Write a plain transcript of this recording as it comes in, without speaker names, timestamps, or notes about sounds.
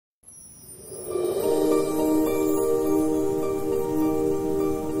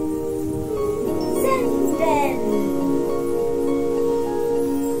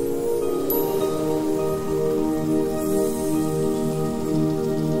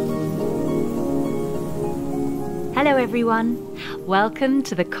Hello everyone, welcome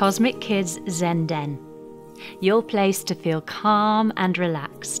to the Cosmic Kids Zen Den, your place to feel calm and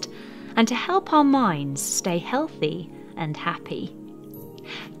relaxed, and to help our minds stay healthy and happy.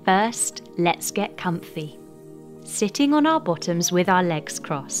 First, let's get comfy. Sitting on our bottoms with our legs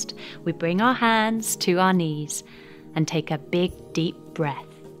crossed, we bring our hands to our knees and take a big deep breath.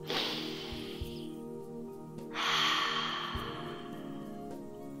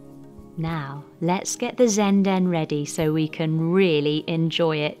 Now, let's get the Zen Den ready so we can really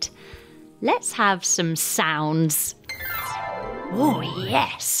enjoy it. Let's have some sounds. Oh,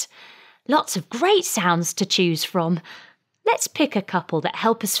 yes! Lots of great sounds to choose from. Let's pick a couple that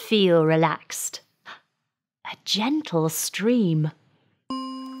help us feel relaxed. A gentle stream.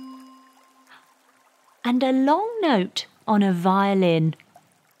 And a long note on a violin.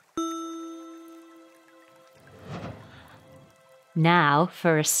 Now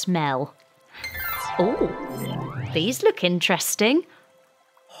for a smell. Oh, these look interesting.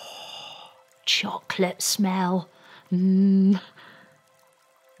 Chocolate smell.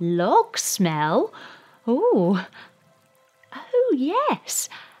 Log smell. Oh, yes.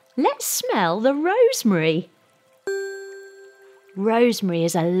 Let's smell the rosemary. Rosemary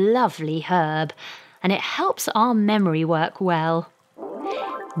is a lovely herb and it helps our memory work well.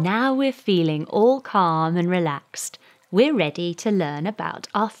 Now we're feeling all calm and relaxed. We're ready to learn about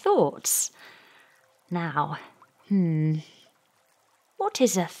our thoughts. Now, what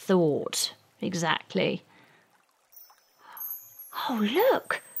is a thought exactly? Oh,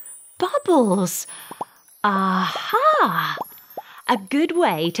 look! Bubbles! Aha! A good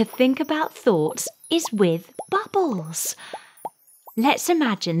way to think about thoughts is with bubbles. Let's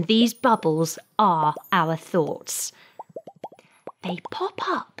imagine these bubbles are our thoughts. They pop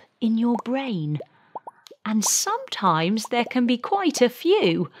up in your brain. And sometimes there can be quite a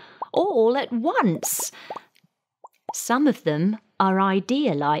few, all at once. Some of them are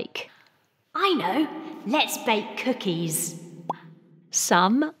idea-like. I know, let's bake cookies.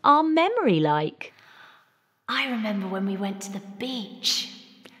 Some are memory-like. I remember when we went to the beach.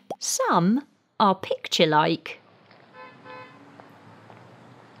 Some are picture-like.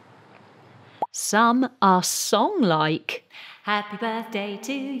 Some are song-like. Happy birthday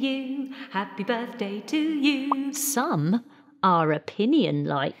to you, happy birthday to you. Some are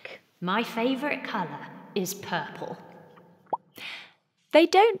opinion-like. My favourite colour is purple. They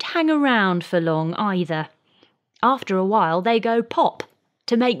don't hang around for long either. After a while they go pop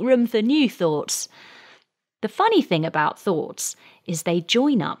to make room for new thoughts. The funny thing about thoughts is they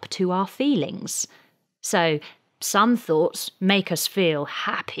join up to our feelings. So some thoughts make us feel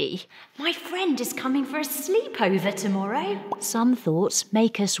happy. My friend is coming for a sleepover tomorrow. Some thoughts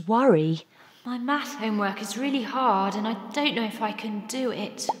make us worry. My math homework is really hard and I don't know if I can do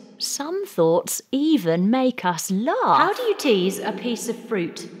it. Some thoughts even make us laugh. How do you tease a piece of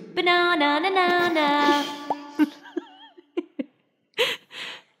fruit? Banana.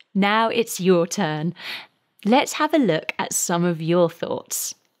 Now it's your turn. Let's have a look at some of your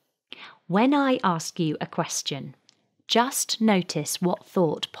thoughts. When I ask you a question, just notice what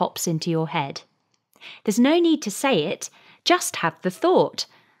thought pops into your head. There's no need to say it, just have the thought.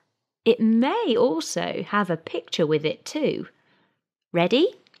 It may also have a picture with it too.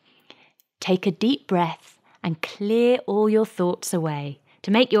 Ready? Take a deep breath and clear all your thoughts away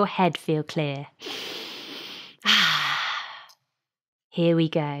to make your head feel clear. Here we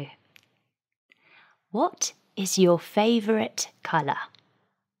go. What is your favourite colour?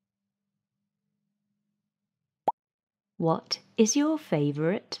 What is your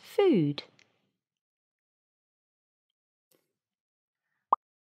favourite food?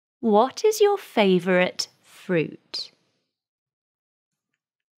 What is your favourite fruit?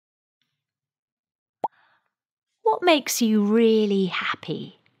 What makes you really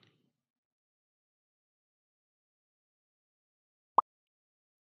happy?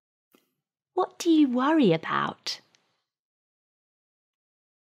 What do you worry about?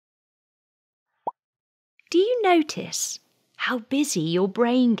 Do you notice how busy your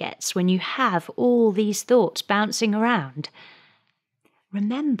brain gets when you have all these thoughts bouncing around?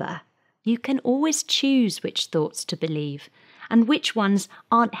 Remember, you can always choose which thoughts to believe and which ones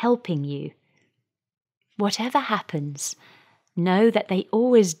aren't helping you. Whatever happens, know that they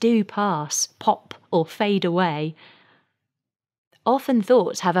always do pass, pop or fade away. Often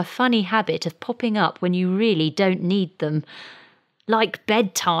thoughts have a funny habit of popping up when you really don't need them, like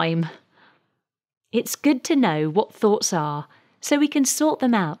bedtime. It's good to know what thoughts are so we can sort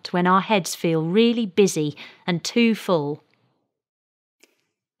them out when our heads feel really busy and too full.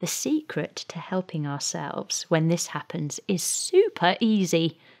 The secret to helping ourselves when this happens is super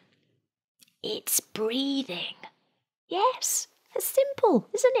easy. It's breathing. Yes, it's simple,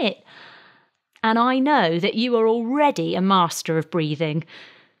 isn't it? And I know that you are already a master of breathing.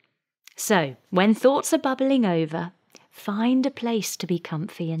 So, when thoughts are bubbling over, find a place to be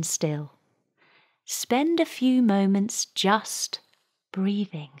comfy and still. Spend a few moments just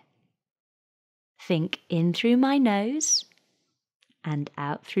breathing. Think in through my nose and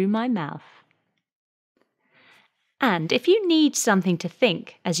out through my mouth. And if you need something to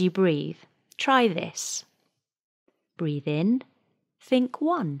think as you breathe, try this. Breathe in, think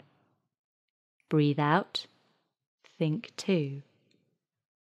 1. Breathe out, think 2.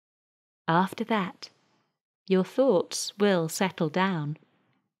 After that, your thoughts will settle down.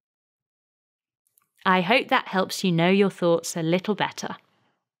 I hope that helps you know your thoughts a little better,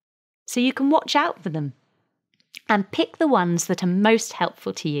 so you can watch out for them and pick the ones that are most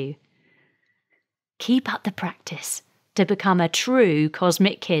helpful to you. Keep up the practice to become a true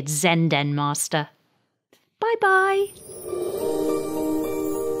Cosmic Kid Zen Den master. Bye-bye.